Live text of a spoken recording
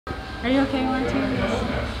Are you okay, Mārtiņš?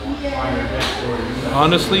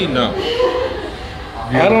 Honestly, no.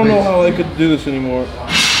 I don't know how I could do this anymore.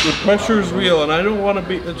 The pressure is real, and I don't want to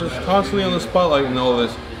be just constantly on the spotlight and all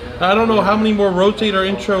this. I don't know how many more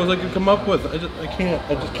rotator intros I could come up with. I just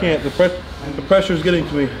can't. The pressure is getting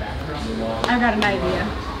to me. I've got an idea.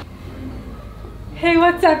 Hey,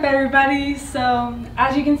 what's up everybody? So,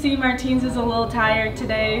 as you can see, Mārtiņš is a little tired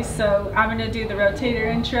today, so I'm gonna do the rotator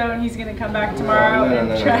intro and he's gonna come back tomorrow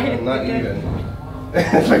and try it not again. even.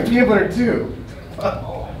 It's like peanut butter too.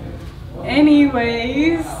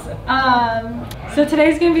 Anyways, so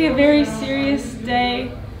today's gonna be a very serious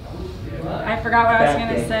day. I forgot what I was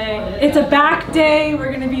gonna say. It's a back day.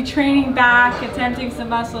 We're gonna be training back, attempting some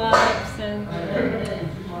muscle ups, and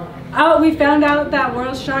we found out that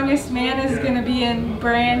World's Strongest Man is gonna be in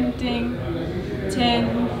Brandon,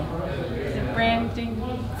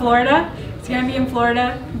 Florida. It's gonna be in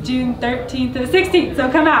Florida, June 13th to the 16th. So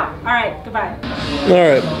come out. All right. Goodbye. All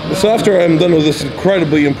right. So after I'm done with this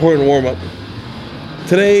incredibly important warm up,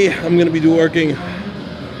 today I'm gonna be working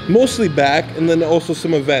mostly back and then also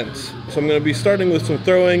some events. So I'm going to be starting with some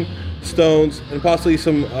throwing, stones, and possibly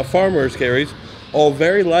some farmer's carries. All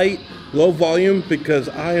very light, low volume, because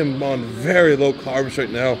I am on very low carbs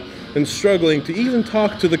right now and struggling to even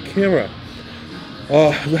talk to the camera.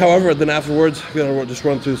 However, then afterwards, I'm going to just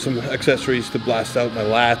run through some accessories to blast out my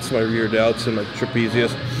lats, my rear delts, and my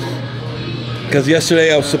trapezius. Because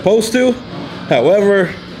yesterday I was supposed to,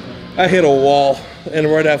 however, I hit a wall, and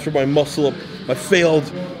right after my muscle up, my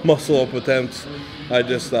failed muscle up attempts, I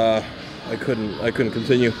just I couldn't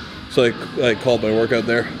continue, so I called my workout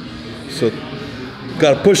there. So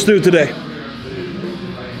gotta push through today.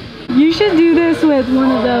 You should do this with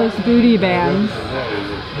one of those booty bands.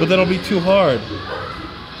 But that'll be too hard.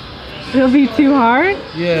 It'll be too hard?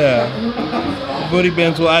 Yeah. The booty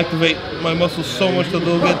bands will activate my muscles so much that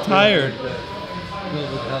they'll get tired.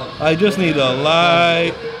 I just need a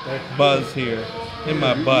light buzz here in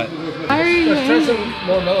my butt. Why are you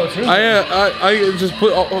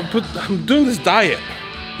I'm doing this diet,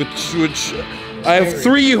 which I have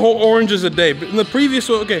 3 whole oranges a day. But in the previous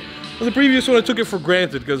one, I took it for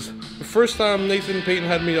granted because the first time Nathan Payton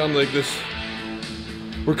had me on like this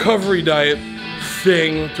recovery diet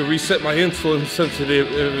thing to reset my insulin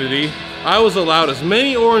sensitivity, I was allowed as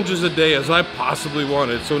many oranges a day as I possibly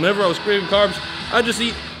wanted. So whenever I was craving carbs, I just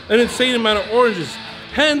eat an insane amount of oranges.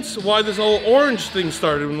 Hence why this whole orange thing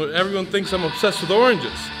started, when everyone thinks I'm obsessed with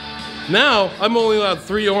oranges. Now, I'm only allowed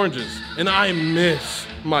 3 oranges, and I miss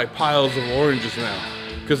my piles of oranges now,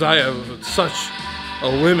 because I have such a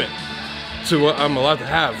limit to what I'm allowed to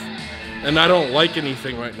have, and I don't like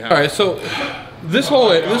anything right now. All right, so this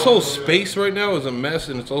whole space right now is a mess,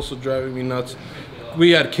 and it's also driving me nuts.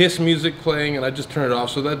 We had Kiss music playing, and I just turned it off,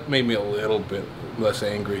 so that made me a little bit less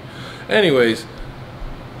angry. Anyways,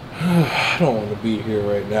 I don't want to be here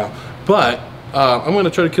right now, but I'm going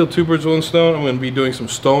to try to kill 2 birds with 1 stone. I'm going to be doing some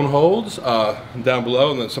stone holds down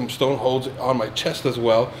below, and then some stone holds on my chest as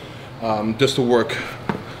well, just to work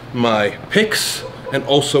my picks and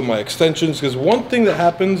also my extensions. Because one thing that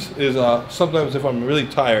happens is sometimes if I'm really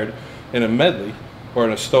tired in a medley or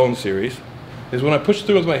in a stone series, is when I push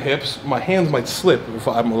through with my hips, my hands might slip if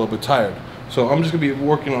I'm a little bit tired. So I'm just going to be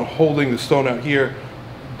working on holding the stone out here,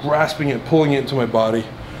 grasping it, pulling it into my body,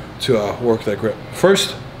 to work that grip.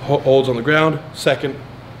 First, holds on the ground. Second,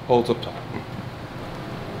 holds up top.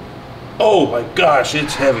 Oh my gosh,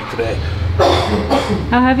 it's heavy today.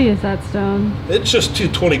 How heavy is that stone? It's just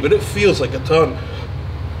 220, but it feels like a ton.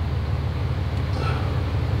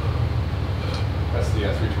 That's the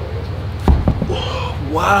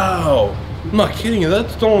 320. Wow. I'm not kidding you,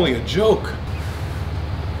 that's only a joke.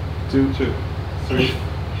 2, 3.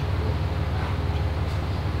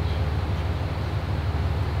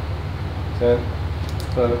 10,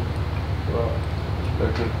 11, 12,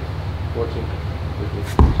 13, 14, 15.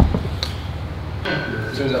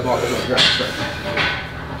 As soon as that ball goes on the ground, start.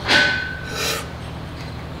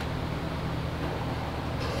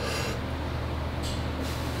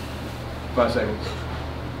 Five seconds.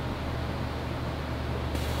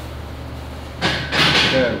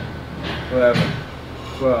 10, 11,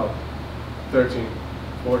 12, 13,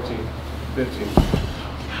 14, 15.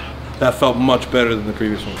 That felt much better than the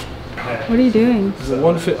previous one. What are you doing?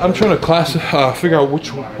 I'm trying to figure out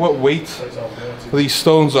what weight these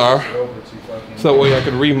stones are, so that way I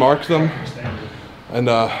can remark them and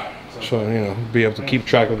so be able to keep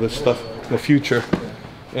track of this stuff in the future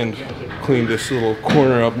and clean this little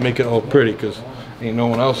corner up, make it all pretty, because ain't no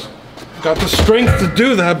one else got the strength to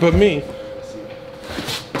do that but me.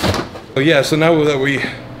 Yeah, so now that we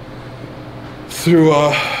through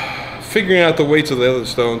figuring out the weights of the other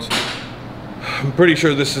stones. I'm pretty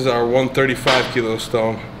sure this is our 135 kilo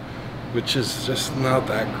stone, which is just not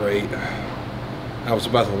that great. I was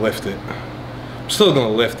about to lift it. I'm still gonna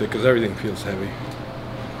lift it because everything feels heavy.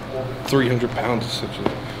 300 pounds is such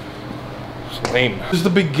a... It's lame. This is the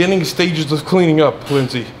beginning stages of cleaning up,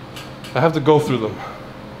 Lindsay. I have to go through them.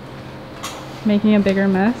 Making a bigger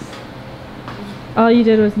mess? All you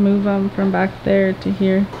did was move them from back there to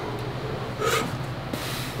here.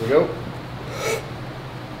 Here we go.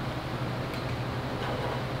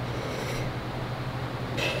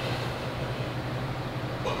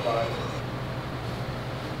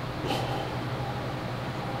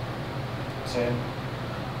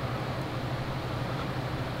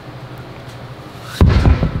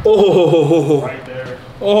 Oh, Right there.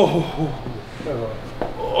 Oh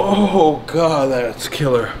God, that's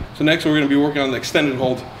killer. So next we're gonna be working on the extended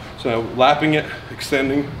hold. So lapping it,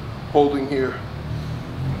 extending, holding here.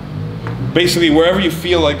 Basically wherever you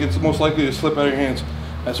feel like it's most likely to slip out of your hands,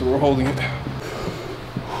 that's where we're holding it.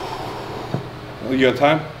 You got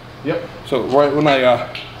time? Yep. So right when I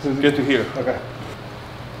get to here. Okay.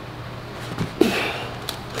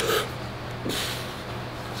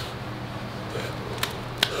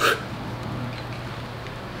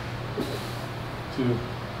 Two,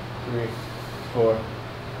 3, 4,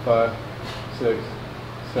 5, 6,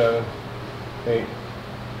 7, 8,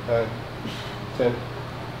 9, 10,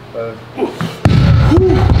 11.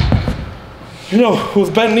 You know,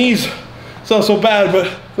 with bent knees, it's not so bad,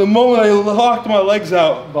 but the moment I locked my legs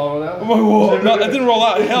out, Ball out? I'm like, whoa, no, I didn't roll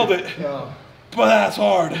out, I held it. Oh. But that's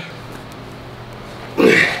hard.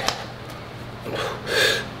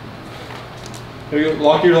 There you go,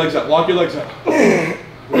 lock your legs out, lock your legs out.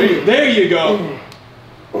 There you go.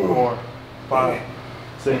 4, 5,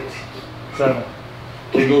 6, 7.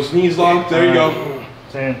 Keep those knees locked, there you go.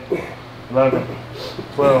 10, 11,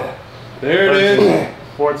 12. There it 13, is.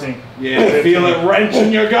 14. Yeah, feel it wrench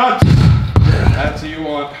in your gut. That's what you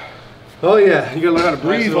want. Oh yeah, you gotta learn how to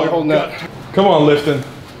breathe while you're holding that. Come on, lifting.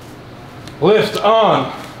 Lift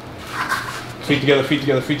on. Feet together, feet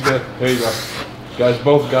together, feet together. There you go. You guys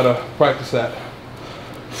both gotta practice that.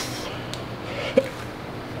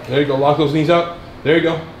 There you go, lock those knees out. There you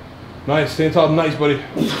go. Nice, stand tall, nice, buddy.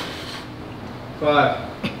 5,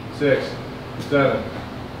 6, 7,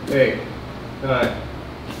 8, 9,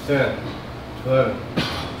 10, 11,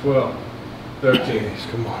 12, 13,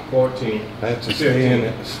 Come on. 14, That's it, stay in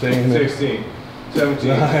it, stay in it. 16, 17,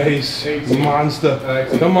 Nice, 18, monster.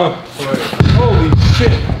 19, Come on. 20. Holy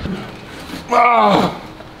shit. Ah,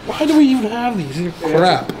 why do we even have these? These are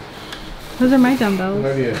crap. Those are my dumbbells.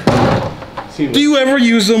 Do you ever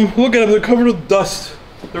use them? Look at them, they're covered with dust.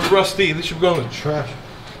 They're rusty, they should go in the trash.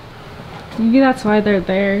 Maybe that's why they're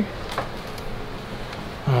there.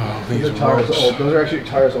 Oh, These are Tara's old. Those are actually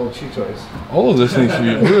Tara's old cheat toys. All of this needs to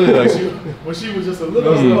be really like... When she was just a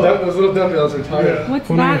little. Those little dumbbells are Tara's. What's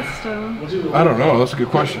that stone? I don't know, that's a good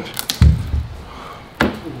question.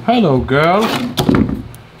 Hello, girl.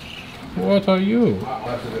 What are you?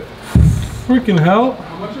 Freaking hell.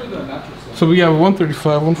 So we have 135,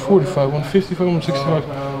 145, 155,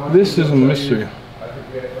 165. This is a mystery.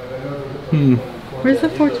 Where's the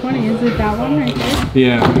 420? Is it that one right there?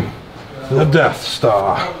 Yeah. The Death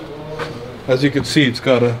Star. As you can see, it's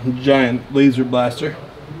got a giant laser blaster.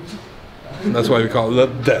 That's why we call it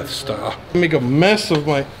the Death Star. Make a mess of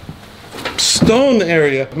my stone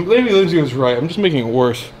area. Maybe Lindsay was right. I'm just making it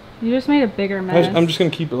worse. You just made a bigger mess. I'm just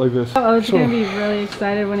gonna keep it like this. Oh, it's gonna be really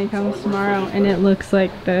excited when he comes tomorrow and it looks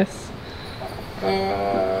like this.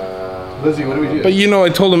 Lindsay, what do we do? But you know, I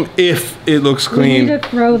told him if it looks We clean. need to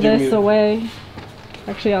throw this away.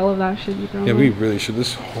 Actually, all of that should be thrown Yeah, away. we really should. This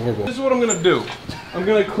is horrible. This is what I'm gonna do. I'm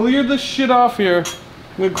gonna clear this shit off here.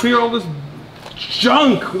 I'm gonna clear all this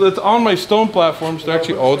junk that's on my stone platforms. They're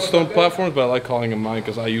actually old stone platforms, but I like calling them mine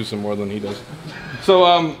because I use them more than he does. So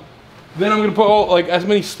then I'm gonna put all, like as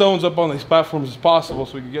many stones up on these platforms as possible,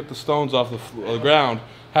 so we can get the stones off the ground,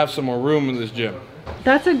 have some more room in this gym.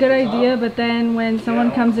 That's a good idea, but then when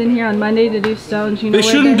someone comes in here on Monday to do stones, you know They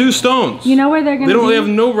shouldn't do stones. You know where they're gonna They don't. be? They have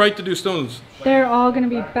no right to do stones. They're all gonna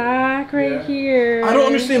be back right here. I don't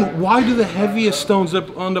understand, why do the heaviest stones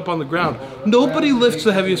end up on the ground? Nobody lifts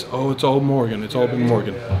the heaviest. Oh, it's all Morgan. It's all been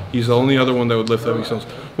Morgan. He's the only other one that would lift heavy stones.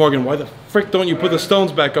 Morgan, why the frick don't you put the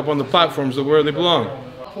stones back up on the platforms where they belong?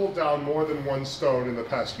 Pulled down more than one stone in the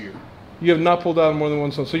past year. You have not pulled down more than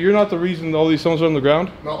one stone. So you're not the reason all these stones are on the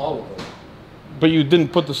ground? Not all of them. But you didn't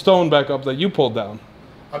put the stone back up that you pulled down.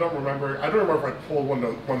 I don't remember if I pulled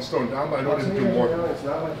one stone down, but I know I didn't do more. It's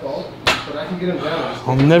not my fault, but I can get them down.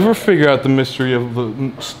 I'll never figure out the mystery of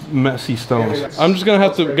the messy stones. I'm just gonna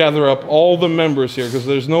have to gather up all the members here because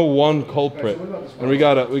there's no one culprit, and we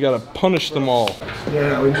gotta punish them all.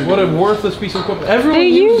 Yeah, What a worthless piece of equipment. Everyone They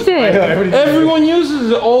use it. Everyone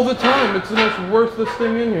uses it all the time. It's the most worthless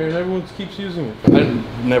thing in here, and everyone keeps using it. I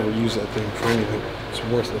never use that thing for anything. It's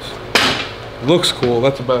worthless. It looks cool.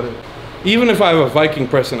 That's about it. Even if I have a Viking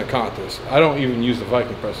press in a contest, I don't even use the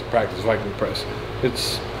Viking press to practice Viking press.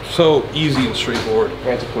 It's so easy and straightforward.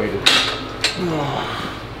 Antiquated.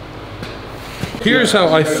 Here's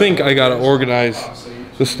how I think I gotta organize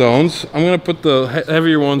the stones. I'm gonna put the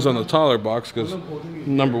heavier ones on the taller box because,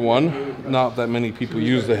 number one, not that many people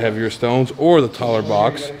use the heavier stones or the taller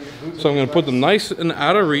box. So I'm gonna put them nice and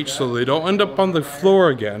out of reach so they don't end up on the floor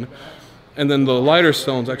again. And then the lighter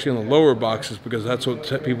stones actually on the lower boxes because that's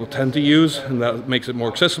what people tend to use, and that makes it more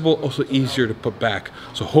accessible, also easier to put back.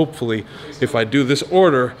 So hopefully, if I do this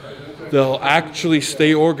order, they'll actually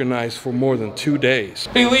stay organized for more than 2 days.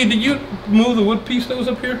 Hey Lee, did you move the wood piece that was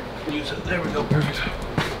up here? Use it. There we go, perfect.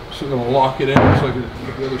 So I'm gonna lock it in so I can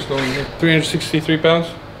get the other stone in here. 363 pounds?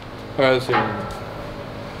 All right, let's see.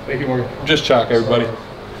 Thank you, Morgan. Just chalk, everybody.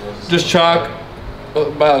 Just chalk,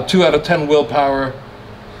 about a 2 out of 10 willpower.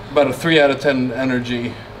 About a 3 out of 10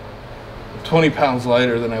 energy, 20 pounds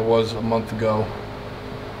lighter than I was a month ago.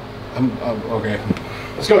 I'm okay.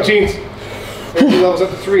 Let's go, teens. Energy level's up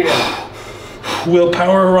to 3 now.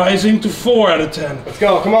 Willpower rising to 4 out of 10. Let's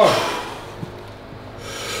go, come on.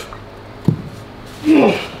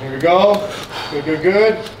 Here we go. Good, good,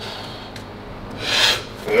 good.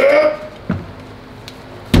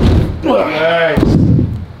 Nice.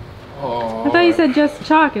 I thought you said just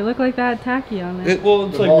chalk. It looked like that had tacky on it. Well,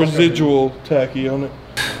 it's like residual tacky on it.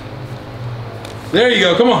 There you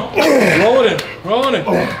go, come on. Roll it in, roll it in.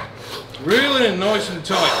 Reel it in nice and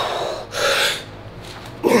tight.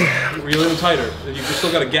 Reel it in tighter. You've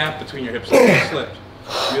still got a gap between your hips, so it slipped.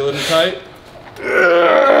 Reel it in tight.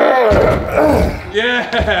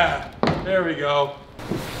 Yeah, there we go.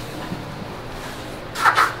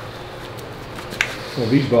 Oh,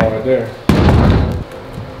 beach ball right there.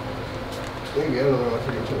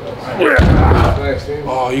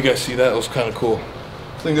 Oh, you guys see that? That was kind of cool.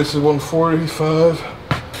 I think this is 145.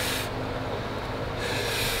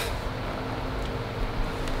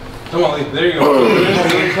 Come on, Lee. There you go.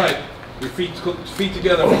 Really tight. Your feet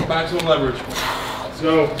together. Maximum leverage. Let's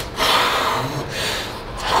go.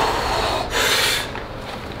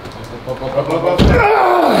 Up.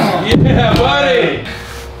 Yeah, buddy.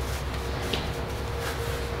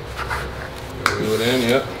 Reel it in.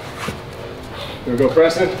 Yep. Here we go,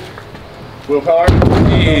 Preston. Willpower.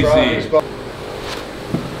 Easy.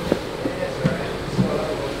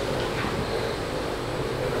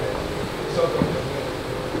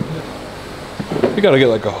 You gotta get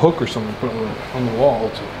like a hook or something, put on the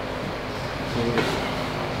wall.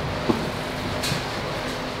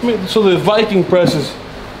 I mean, so the Viking press is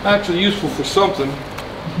actually useful for something.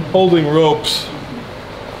 Holding ropes.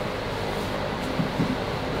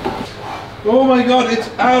 Oh my God, it's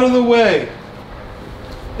out of the way.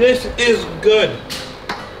 This is good.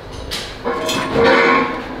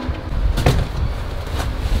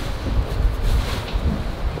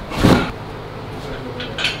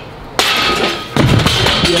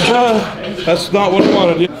 Yeah, that's not what I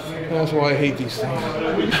wanted. That's why I hate these things.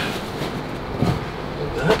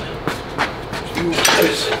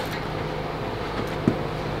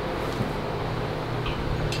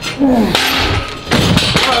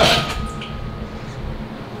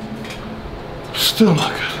 Still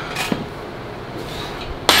not good.